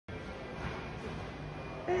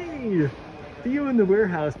Hey, Theo in the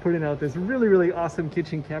warehouse putting out this really awesome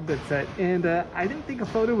kitchen cabinet set, and I didn't think a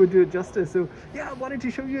photo would do it justice, so yeah, I wanted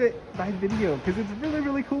to show you it by video because it's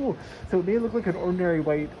really cool. So it may look like an ordinary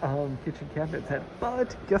white kitchen cabinet set,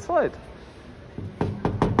 but guess what?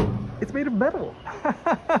 It's made of metal.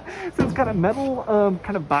 So it's got a metal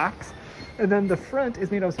kind of box, and then the front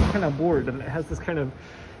is made of some kind of board, and it has this kind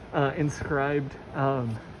of inscribed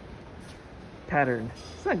pattern.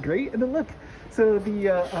 Isn't that great? And then look, so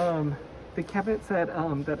the cabinets that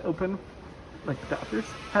open, like the uppers,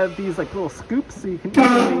 have these like little scoops, so you can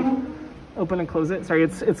easily open and close it. Sorry,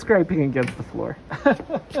 it's scraping against the floor.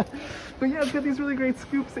 But yeah, it's got these really great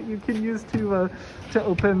scoops that you can use to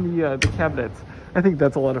open the cabinets. I think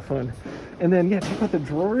that's a lot of fun. And then yeah, check out the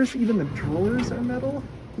drawers. Even the drawers are metal.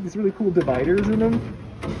 These really cool dividers in them.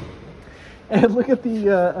 And look at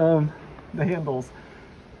the handles.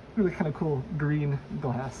 Really kind of cool green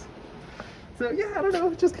glass. So yeah, I don't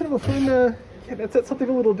know, just kind of a fun cabinet set, something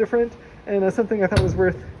a little different, and something I thought was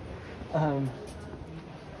worth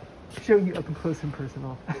showing you up and close and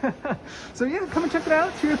personal. So yeah, come and check it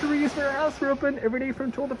out. Here at the Reuse Warehouse, we're open every day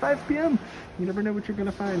from 12 to 5 p.m. You never know what you're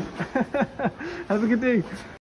gonna find. Have a good day.